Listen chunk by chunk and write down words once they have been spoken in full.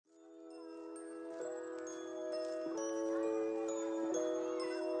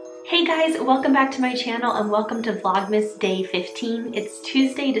Hey guys, welcome back to my channel and welcome to Vlogmas day 15. It's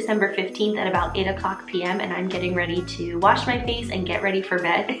Tuesday, December 15th at about 8 o'clock p.m. and I'm getting ready to wash my face and get ready for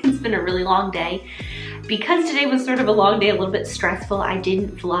bed. It's been a really long day. Because today was sort of a long day, a little bit stressful, I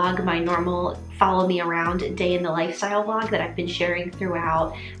didn't vlog my normal follow me around day in the lifestyle vlog that I've been sharing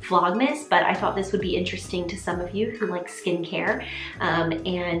throughout Vlogmas, but I thought this would be interesting to some of you who like skincare,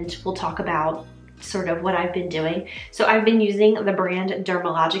 and we'll talk about sort of what I've been doing. So I've been using the brand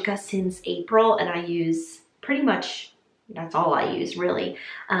Dermalogica since April, and I use pretty much, that's all I use really.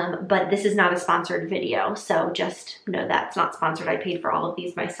 But this is not a sponsored video, so just know that it's not sponsored. I paid for all of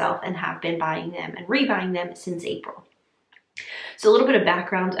these myself and have been buying them and rebuying them since April. So a little bit of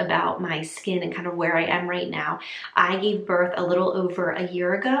background about my skin and kind of where I am right now. I gave birth a little over a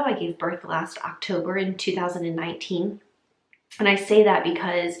year ago. I gave birth last October in 2019. And I say that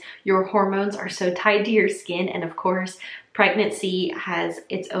because your hormones are so tied to your skin, and of course, pregnancy has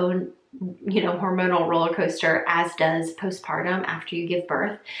its own, hormonal roller coaster, as does postpartum after you give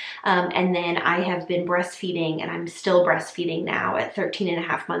birth. And then I have been breastfeeding, and I'm still breastfeeding now at 13 and a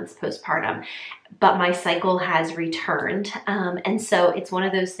half months postpartum, but my cycle has returned. And so it's one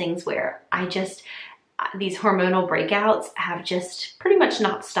of those things where these hormonal breakouts have just pretty much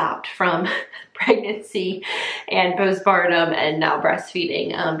not stopped from pregnancy and postpartum and now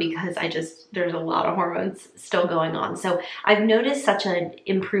breastfeeding, because there's a lot of hormones still going on. So I've noticed such an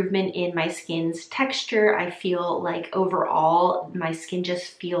improvement in my skin's texture. I feel like overall my skin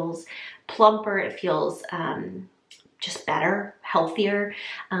just feels plumper. It feels just better, healthier,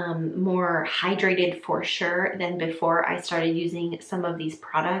 more hydrated for sure than before I started using some of these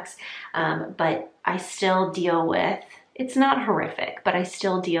products. But I still deal with, it's not horrific, but I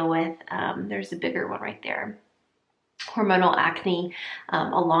still deal with, there's a bigger one right there, hormonal acne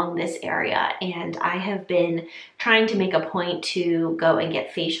along this area. And I have been trying to make a point to go and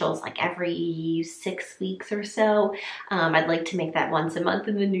get facials like every 6 weeks or so. I'd like to make that once a month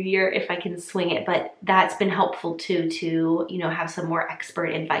in the new year if I can swing it, but that's been helpful too, to, have some more expert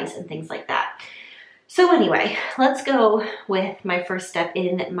advice and things like that. So anyway, let's go with my first step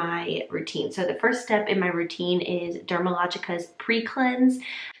in my routine. So the first step in my routine is Dermalogica's pre-cleanse.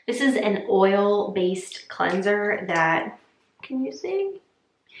 This is an oil-based cleanser that, can you see?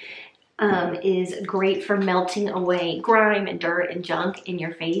 Is great for melting away grime and dirt and junk in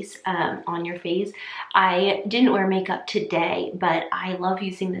your face, on your face. I didn't wear makeup today, but I love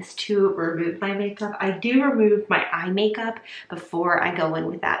using this to remove my makeup. I do remove my eye makeup before I go in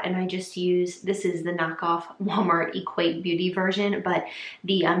with that, and I just use, this is the knockoff Walmart Equate Beauty version, but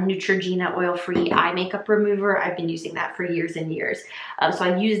the Neutrogena oil-free eye makeup remover, I've been using that for years and years. So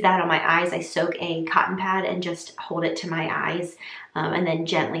I use that on my eyes. I soak a cotton pad and just hold it to my eyes, and then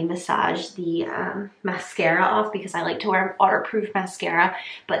gently massage the mascara off, because I like to wear waterproof mascara.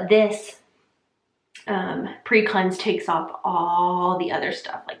 But this pre-cleanse takes off all the other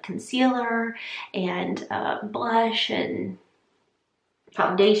stuff like concealer and blush and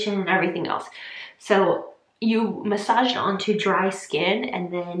foundation and everything else. So you massage it onto dry skin,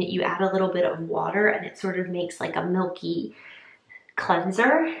 and then you add a little bit of water, and it sort of makes like a milky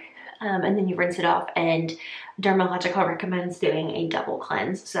cleanser. And then you rinse it off, and Dermalogica recommends doing a double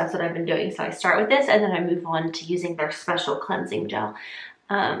cleanse. So that's what I've been doing. So I start with this, and then I move on to using their special cleansing gel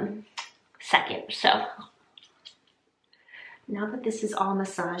second. So now that this is all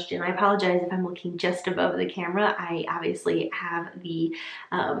massaged in, I apologize if I'm looking just above the camera. I obviously have the,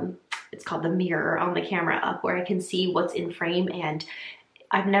 it's called the mirror on the camera up, where I can see what's in frame, and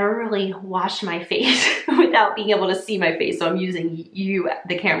I've never really washed my face without being able to see my face, so I'm using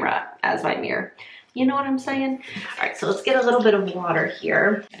the camera, as my mirror. You know what I'm saying? All right, so let's get a little bit of water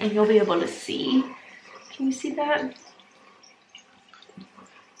here, and you'll be able to see. Can you see that?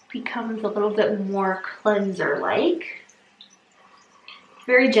 Becomes a little bit more cleanser-like.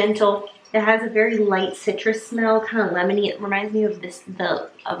 Very gentle. It has a very light citrus smell, kind of lemony. It reminds me of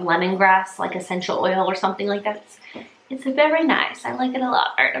of lemongrass, like essential oil or something like that. It's very nice. I like it a lot.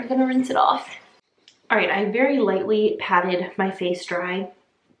 All right, I'm gonna rinse it off. All right, I very lightly patted my face dry,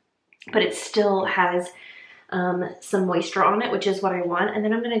 but it still has some moisture on it, which is what I want. And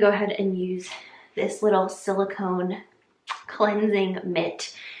then I'm gonna go ahead and use this little silicone cleansing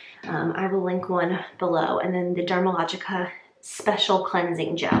mitt. I will link one below. And then the Dermalogica special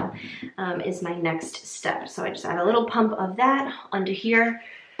cleansing gel is my next step. So I just add a little pump of that onto here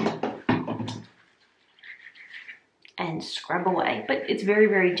and scrub away, but it's very,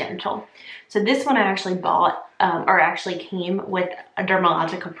 very gentle. So this one I actually bought, or actually came with a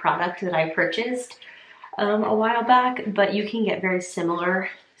Dermalogica product that I purchased a while back, but you can get very similar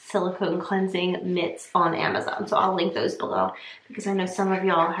silicone cleansing mitts on Amazon. So I'll link those below because I know some of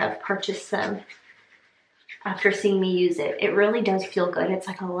y'all have purchased them after seeing me use it. It really does feel good. It's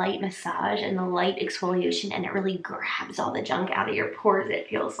like a light massage and a light exfoliation, and it really grabs all the junk out of your pores, it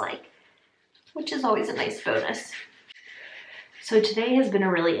feels like, which is always a nice bonus. So today has been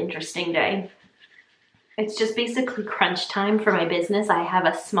a really interesting day. It's just basically crunch time for my business. I have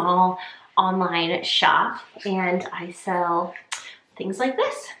a small online shop and I sell things like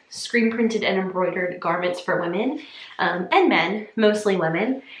this, screen printed and embroidered garments for women and men, mostly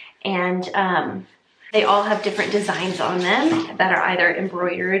women. And they all have different designs on them that are either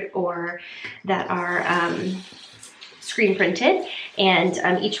embroidered or that are screen printed.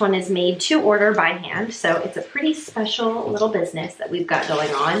 And each one is made to order by hand. So it's a pretty special little business that we've got going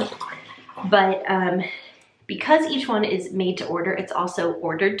on. But because each one is made to order, it's also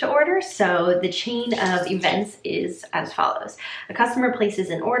ordered to order. So the chain of events is as follows. A customer places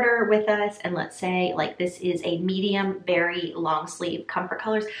an order with us, and let's say like this is a medium berry long sleeve comfort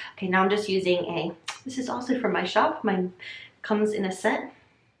colors. Okay, now I'm just using this is also from my shop. Mine comes in a set,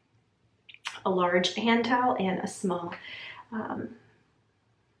 a large hand towel and a small,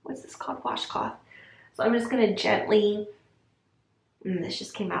 what's this called? Washcloth. So I'm just gonna gently, this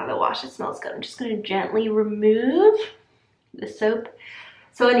just came out of the wash, it smells good. I'm just gonna gently remove the soap.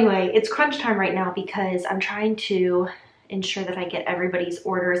 So anyway, it's crunch time right now because I'm trying to ensure that I get everybody's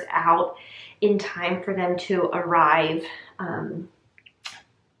orders out in time for them to arrive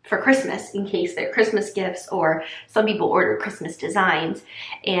for Christmas, in case they're Christmas gifts, or some people order Christmas designs.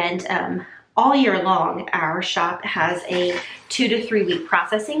 And all year long, our shop has a 2 to 3 week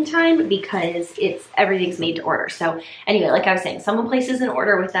processing time because everything's made to order. So anyway, like I was saying, someone places an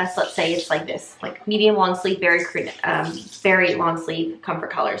order with us. Let's say it's like this, like medium long sleeve, very long sleeve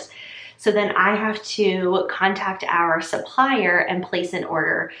comfort colors. So then I have to contact our supplier and place an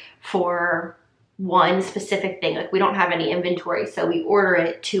order for one specific thing. Like we don't have any inventory, so we order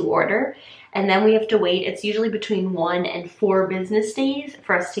it to order. And then we have to wait. It's usually between 1 and 4 business days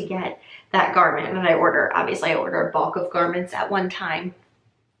for us to get that garment. And I order, obviously I order a bulk of garments at one time.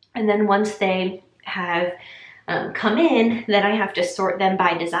 And then once they have come in, then I have to sort them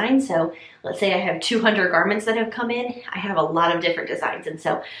by design. So let's say I have 200 garments that have come in. I have a lot of different designs. And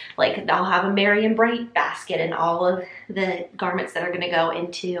so like I'll have a Merry and Bright basket, and all of the garments that are gonna go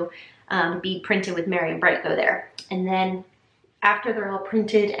into be printed with Merry and Bright go there. And then after they're all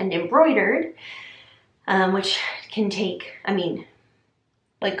printed and embroidered, which can take, I mean,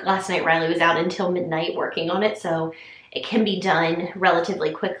 like last night Riley was out until midnight working on it, so it can be done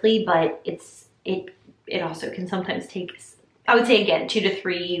relatively quickly, but it also can sometimes take, I would say again, 2 to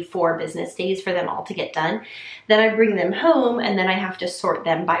 3, 4 business days for them all to get done. Then I bring them home and then I have to sort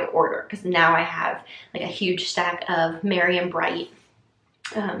them by order, because now I have like a huge stack of Merry and Bright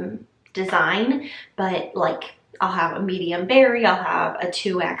design, but like I'll have a medium berry, I'll have a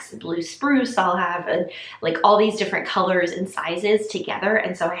 2X blue spruce, I'll have like all these different colors and sizes together.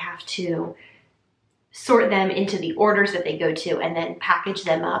 And so I have to sort them into the orders that they go to and then package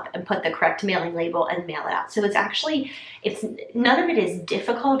them up and put the correct mailing label and mail it out. So it's actually, none of it is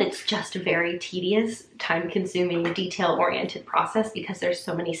difficult. It's just a very tedious, time-consuming, detail-oriented process because there's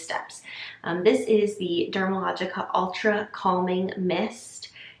so many steps. This is the Dermalogica Ultra Calming Mist.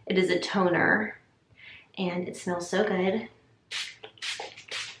 It is a toner. And it smells so good.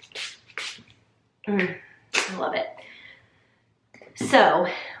 I love it. So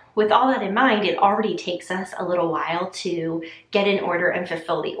with all that in mind, it already takes us a little while to get an order and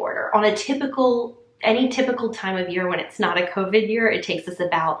fulfill the order. On any typical time of year when it's not a COVID year, it takes us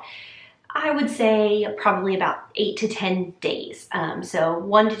about, I would say probably about 8 to 10 days. So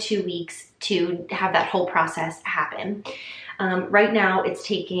 1 to 2 weeks to have that whole process happen. Right now it's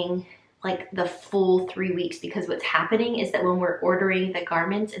taking like the full 3 weeks, because what's happening is that when we're ordering the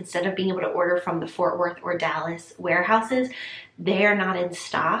garments, instead of being able to order from the Fort Worth or Dallas warehouses, they are not in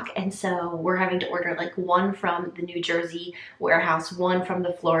stock. And so we're having to order like one from the New Jersey warehouse, one from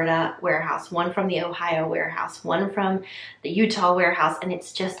the Florida warehouse, one from the Ohio warehouse, one from the Utah warehouse. And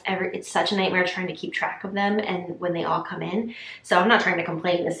it's just it's such a nightmare trying to keep track of them and when they all come in. So I'm not trying to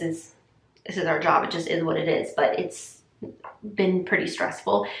complain. This is our job. It just is what it is, but it's been pretty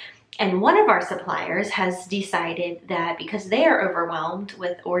stressful. And one of our suppliers has decided that because they are overwhelmed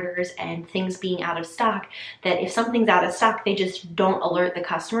with orders and things being out of stock, that if something's out of stock, they just don't alert the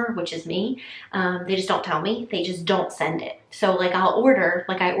customer, which is me. They just don't tell me. They just don't send it. So like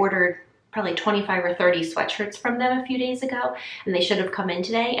I ordered probably 25 or 30 sweatshirts from them a few days ago, and they should have come in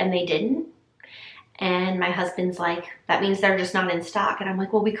today and they didn't. And my husband's like, that means they're just not in stock. And I'm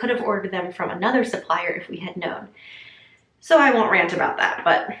like, well, we could have ordered them from another supplier if we had known. So I won't rant about that,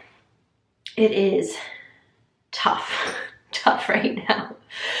 but it is tough, tough right now.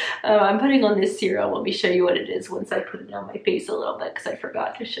 I'm putting on this serum. Let me show you what it is once I put it on my face a little bit, because I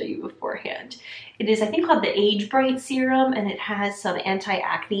forgot to show you beforehand. It is, I think, called the Age Bright Serum, and it has some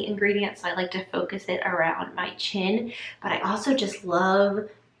anti-acne ingredients. So I like to focus it around my chin, but I also just love,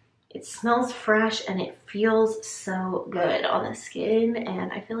 it smells fresh and it feels so good on the skin,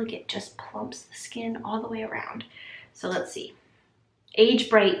 and I feel like it just plumps the skin all the way around. So let's see. Age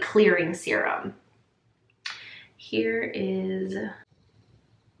Bright Clearing Serum. Here is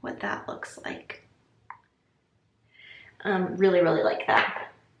what that looks like. Really, really like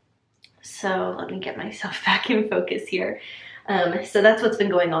that. So let me get myself back in focus here. So that's what's been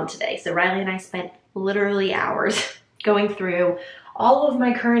going on today. So Riley and I spent literally hours going through all of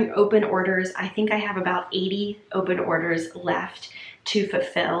my current open orders. I think I have about 80 open orders left to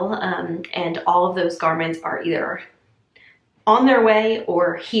fulfill. And all of those garments are either on their way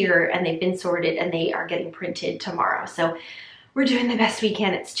or here, and they've been sorted and they are getting printed tomorrow. So we're doing the best we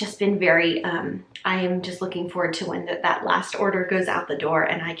can. It's just been very, I am just looking forward to when that last order goes out the door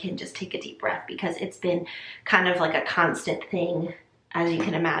and I can just take a deep breath, because it's been kind of like a constant thing, as you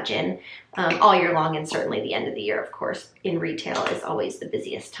can imagine, all year long, and certainly the end of the year, of course, in retail is always the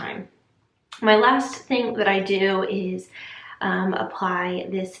busiest time. My last thing that I do is apply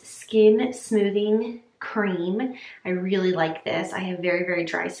this skin smoothing cream. I really like this. I have very, very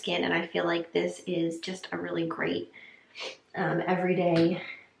dry skin, and I feel like this is just a really great everyday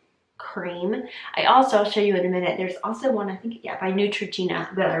cream. I also, I'll show you in a minute, there's also one, I think, yeah, by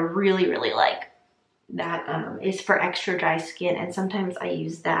Neutrogena that I really, really like. That is for extra dry skin, and sometimes I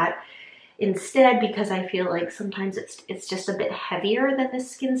use that instead, because I feel like sometimes it's just a bit heavier than the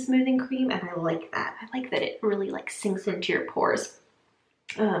skin smoothing cream, and I like that. I like that it really like sinks into your pores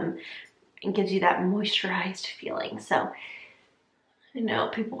and gives you that moisturized feeling. So I know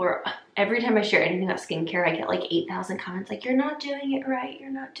people are, every time I share anything about skincare, I get like 8,000 comments like, you're not doing it right, you're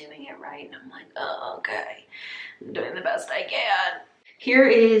not doing it right. And I'm like, oh, okay, I'm doing the best I can. Here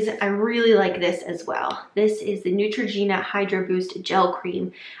is, I really like this as well. This is the Neutrogena Hydro Boost Gel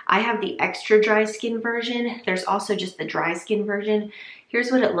Cream. I have the extra dry skin version. There's also just the dry skin version.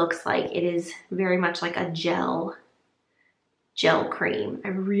 Here's what it looks like. It is very much like a gel cream. I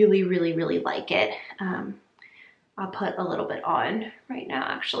really, really, really like it. I'll put a little bit on right now,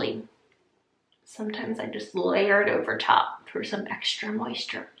 actually. Sometimes I just layer it over top for some extra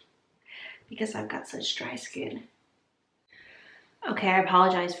moisture because I've got such dry skin. Okay, I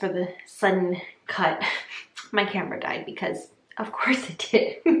apologize for the sudden cut. My camera died because, of course it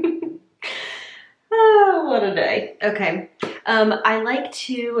did. Oh, what a day. Okay, I like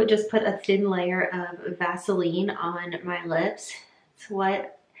to just put a thin layer of Vaseline on my lips. It's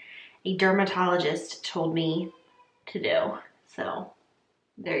what a dermatologist told me to do. So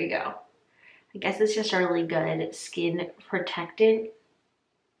there you go. I guess it's just a really good skin protectant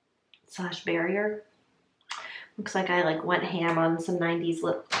 / barrier. Looks like I like went ham on some 90s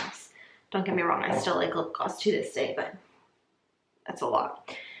lip gloss. Don't get me wrong, I still like lip gloss to this day, but that's a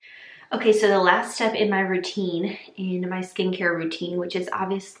lot. Okay, so the last step in my routine, in my skincare routine, which is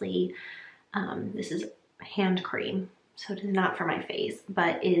obviously, this is hand cream, so it is not for my face,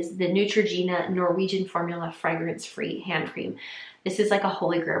 but is the Neutrogena Norwegian Formula Fragrance-Free Hand Cream. This is like a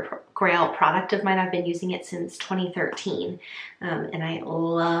holy grail product of mine. I've been using it since 2013, and I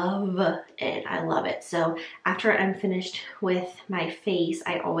love it. I love it. So after I'm finished with my face,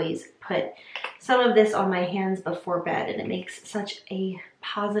 I always put some of this on my hands before bed, and it makes such a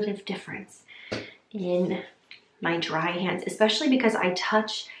positive difference in my dry hands, especially because I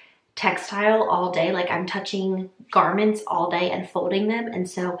touch textile all day. Like I'm touching garments all day and folding them, and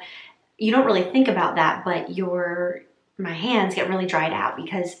so you don't really think about that, but my hands get really dried out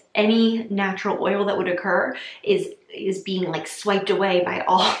because any natural oil that would occur is being like swiped away by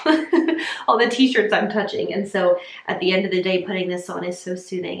all all the t-shirts I'm touching. And so at the end of the day, putting this on is so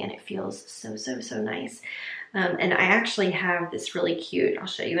soothing, and it feels so nice. And I actually have this really cute, I'll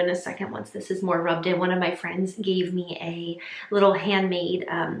show you in a second once this is more rubbed in. One of my friends gave me a little handmade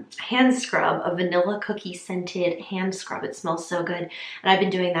hand scrub, a vanilla cookie scented hand scrub. It smells so good. And I've been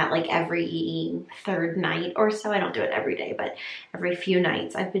doing that like every third night or so. I don't do it every day, but every few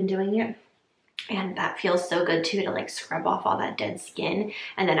nights I've been doing it. And that feels so good too, to like scrub off all that dead skin.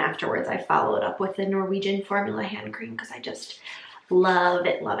 And then afterwards I follow it up with the Norwegian Formula hand cream because I just love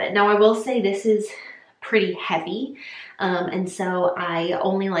it, love it. Now I will say this is pretty heavy, and so I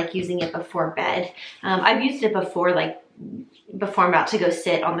only like using it before bed. I've used it before, like before I'm about to go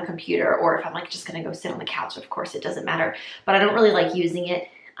sit on the computer, or if I'm like just gonna go sit on the couch, of course it doesn't matter, but I don't really like using it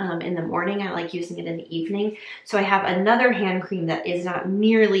in the morning. I like using it in the evening. So I have another hand cream that is not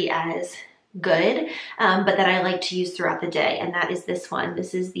nearly as good, but that I like to use throughout the day, and that is this one.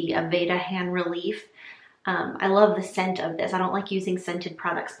 This is the Aveda Hand Relief. I love the scent of this. I don't like using scented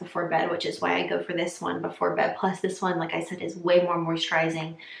products before bed, which is why I go for this one before bed. Plus this one, like I said, is way more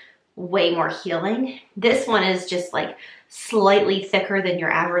moisturizing, way more healing. This one is just like slightly thicker than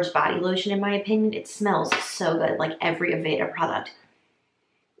your average body lotion, in my opinion. It smells so good, like every Aveda product.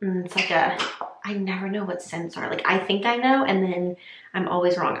 It's like I never know what scents are. Like I think I know, and then I'm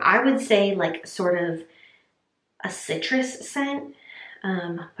always wrong. I would say like sort of a citrus scent,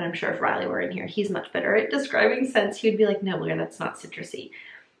 but I'm sure if Riley were in here, he's much better at describing scents. He would be like, no, Blair, that's not citrusy.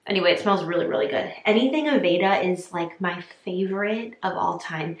 Anyway, it smells really, really good. Anything Aveda is like my favorite of all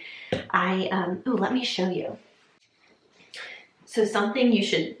time. Oh, let me show you. So something you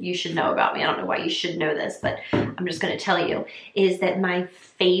should know about me, I don't know why you should know this, but I'm just gonna tell you, is that my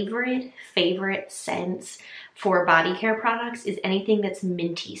favorite scents for body care products is anything that's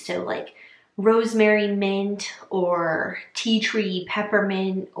minty. So like rosemary mint or tea tree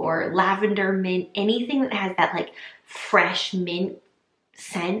peppermint or lavender mint, anything that has that like fresh mint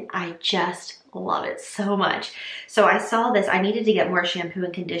scent, I just love it so much. So I saw this, I needed to get more shampoo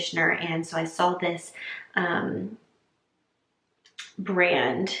and conditioner, and so I saw this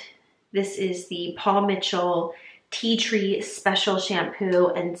brand. This is the Paul Mitchell Tea Tree Special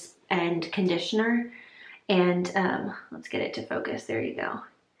Shampoo and Conditioner. And let's get it to focus. There you go.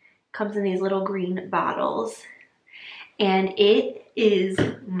 Comes in these little green bottles. And it is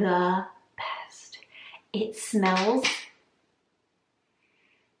the best. It smells,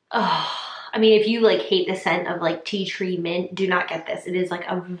 oh, I mean, if you like hate the scent of like tea tree mint, do not get this. It is like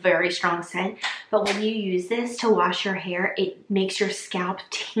a very strong scent, but when you use this to wash your hair, it makes your scalp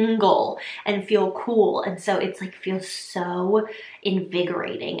tingle and feel cool. And so it's like feels so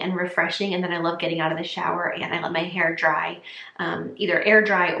invigorating and refreshing. And then I love getting out of the shower and I let my hair dry, either air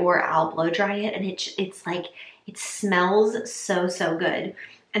dry or I'll blow dry it. And it's like, it smells so, so good.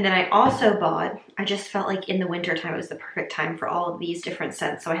 And then I also bought, I just felt like in the winter time, it was the perfect time for all of these different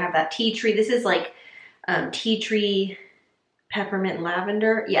scents. So I have that tea tree. This is like tea tree, peppermint,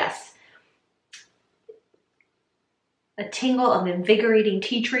 lavender. Yes. A tingle of invigorating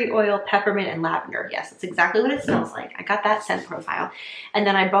tea tree oil, peppermint, and lavender. Yes, that's exactly what it smells like. I got that scent profile. And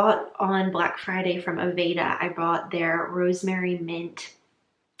then I bought on Black Friday from Aveda, I bought their rosemary mint.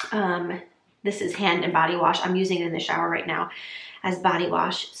 This is hand and body wash. I'm using it in the shower right now as body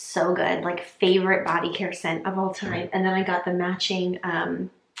wash. So good, like favorite body care scent of all time. And then I got the matching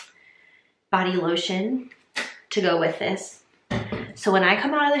body lotion to go with this. So when I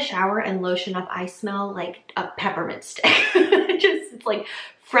come out of the shower and lotion up, I smell like a peppermint stick. It's like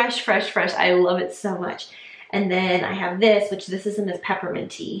fresh, fresh, fresh. I love it so much. And then I have this, which this isn't as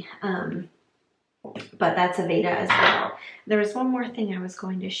pepperminty, but that's Aveda as well. There was one more thing I was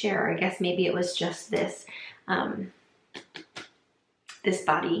going to share. I guess maybe it was just this, this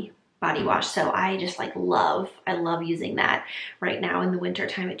body wash. So I just like I love using that right now in the winter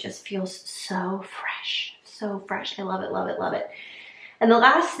time. It just feels so fresh, so fresh. I love it, love it, love it. And the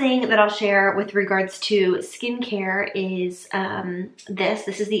last thing that I'll share with regards to skincare is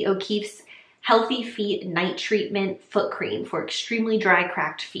this is the O'Keeffe's Healthy Feet Night Treatment Foot Cream for extremely dry,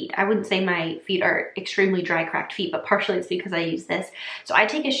 cracked feet. I wouldn't say my feet are extremely dry, cracked feet, but partially it's because I use this. So I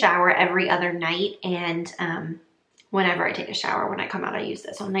take a shower every other night, and whenever I take a shower, when I come out, I use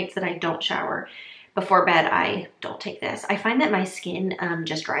this. On nights that I don't shower before bed, I don't take this. I find that my skin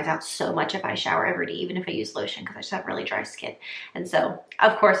just dries out so much if I shower every day, even if I use lotion, because I just have really dry skin. And so,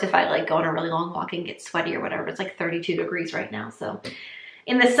 of course, if I like go on a really long walk and get sweaty or whatever, it's like 32 degrees right now. So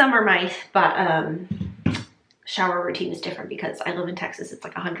in the summer, my shower routine is different because I live in Texas. It's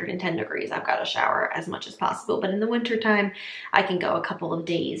like 110 degrees. I've got to shower as much as possible. But in the winter time, I can go a couple of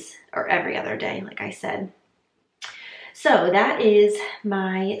days or every other day, like I said. So that is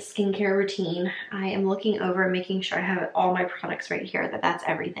my skincare routine. I am looking over and making sure I have all my products right here, that's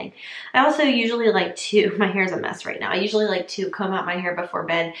everything. I also usually like to, my hair's a mess right now. I usually like to comb out my hair before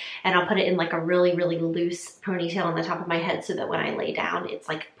bed, and I'll put it in like a really, really loose ponytail on the top of my head so that when I lay down, it's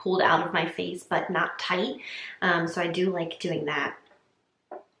like pulled out of my face, but not tight. So I do like doing that.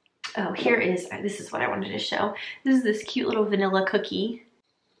 Oh, this is what I wanted to show. This is this cute little vanilla cookie.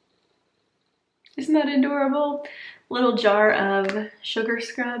 Isn't that adorable? Little jar of sugar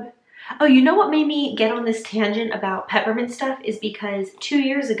scrub. Oh, you know what made me get on this tangent about peppermint stuff is because 2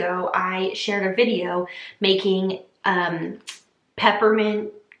 years ago I shared a video making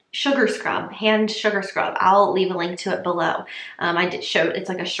peppermint sugar scrub, hand sugar scrub. I'll leave a link to it below. I did show, it's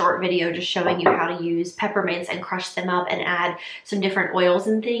like a short video just showing you how to use peppermints and crush them up and add some different oils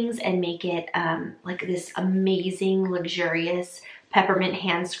and things and make it like this amazing, luxurious peppermint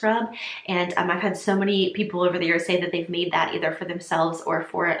hand scrub. And I've had so many people over the years say that they've made that either for themselves or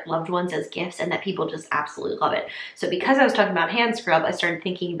for loved ones as gifts, and that people just absolutely love it. So because I was talking about hand scrub, I started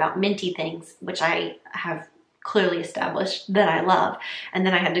thinking about minty things, which I have clearly established that I love. And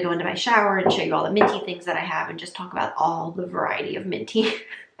then I had to go into my shower and show you all the minty things that I have and just talk about all the variety of minty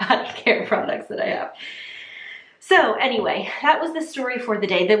body care products that I have. So anyway, that was the story for the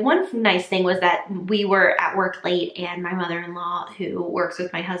day. The one nice thing was that we were at work late, and my mother-in-law, who works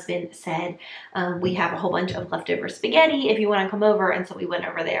with my husband, said, we have a whole bunch of leftover spaghetti if you want to come over. And so we went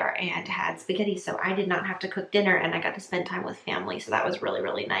over there and had spaghetti. So I did not have to cook dinner, and I got to spend time with family. So that was really,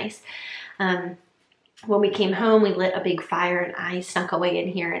 really nice. When we came home, we lit a big fire, and I snuck away in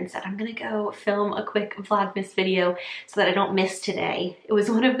here and said, I'm gonna go film a quick Vlogmas video so that I don't miss today. It was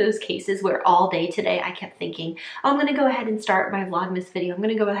one of those cases where all day today I kept thinking, oh, I'm gonna go ahead and start my Vlogmas video. I'm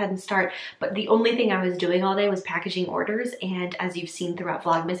gonna go ahead and start. But the only thing I was doing all day was packaging orders. And as you've seen throughout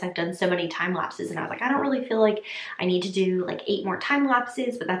Vlogmas, I've done so many time lapses, and I was like, I don't really feel like I need to do like 8 more time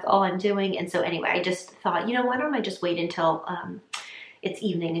lapses, but that's all I'm doing. And so anyway, I just thought, you know, why don't I just wait until it's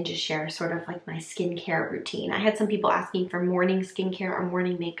evening and just share sort of like my skincare routine. I had some people asking for morning skincare or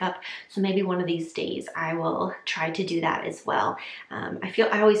morning makeup, so maybe one of these days I will try to do that as well.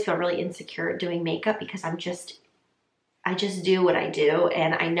 I always feel really insecure doing makeup because I just do what I do,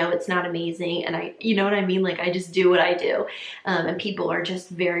 and I know it's not amazing, and you know what I mean? Like, I just do what I do. And people are just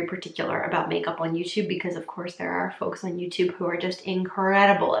very particular about makeup on YouTube because, of course, there are folks on YouTube who are just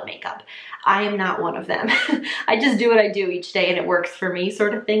incredible at makeup. I am not one of them. I just do what I do each day, and it works for me,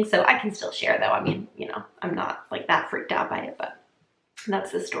 sort of thing. So I can still share, though. I mean, you know, I'm not like that freaked out by it, but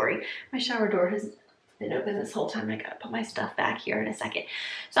that's the story. My shower door has been open this whole time. I gotta put my stuff back here in a second.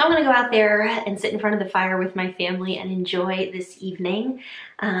 So I'm gonna go out there and sit in front of the fire with my family and enjoy this evening.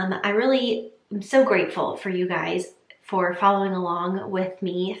 I really am so grateful for you guys for following along with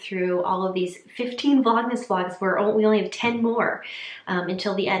me through all of these 15 Vlogmas vlogs where we only have 10 more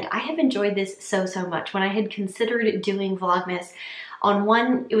until the end. I have enjoyed this so much. When I had considered doing Vlogmas, on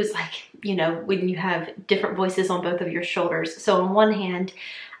one, it was like, you know, when you have different voices on both of your shoulders. So on one hand,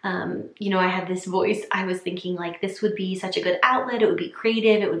 you know, I had this voice, I was thinking like this would be such a good outlet, it would be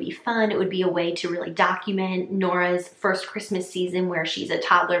creative, it would be fun, it would be a way to really document Nora's first Christmas season where she's a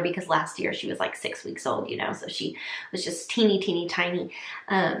toddler, because last year she was like 6 weeks old, you know, so she was just teeny tiny.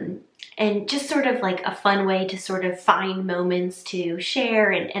 And just sort of like a fun way to sort of find moments to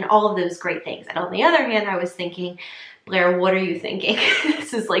share and all of those great things. And on the other hand, I was thinking, Blair, what are you thinking?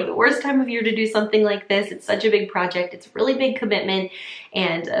 This is like the worst time of year to do something like this. It's such a big project. It's a really big commitment,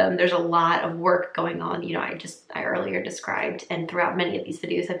 and there's a lot of work going on. You know, I earlier described, and throughout many of these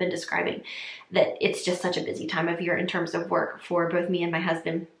videos I've been describing, that it's just such a busy time of year in terms of work for both me and my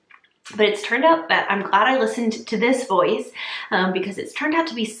husband. But it's turned out that I'm glad I listened to this voice because it's turned out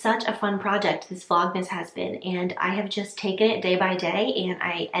to be such a fun project, this Vlogmas has been, and I have just taken it day by day, and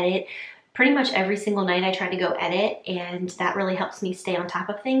I edit pretty much every single night. I try to go edit, and that really helps me stay on top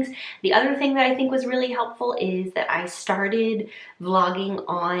of things. The other thing that I think was really helpful is that I started vlogging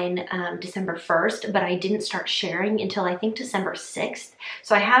on December 1st, but I didn't start sharing until I think December 6th.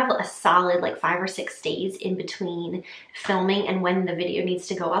 So I have a solid like 5 or 6 days in between filming and when the video needs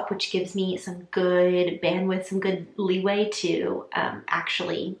to go up, which gives me some good bandwidth, some good leeway to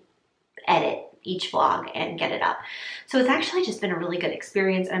actually edit each vlog and get it up. So it's actually just been a really good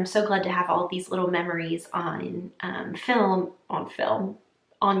experience. I'm so glad to have all these little memories on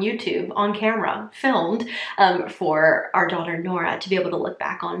on YouTube, on camera, filmed for our daughter Nora to be able to look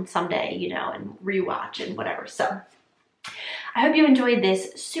back on someday, you know, and rewatch and whatever. So I hope you enjoyed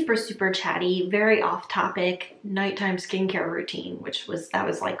this super chatty, very off topic nighttime skincare routine, that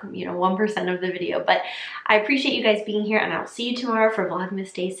was like, you know, 1% of the video. But I appreciate you guys being here, and I'll see you tomorrow for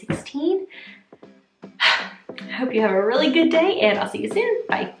Vlogmas Day 16. I hope you have a really good day, and I'll see you soon.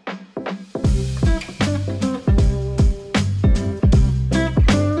 Bye.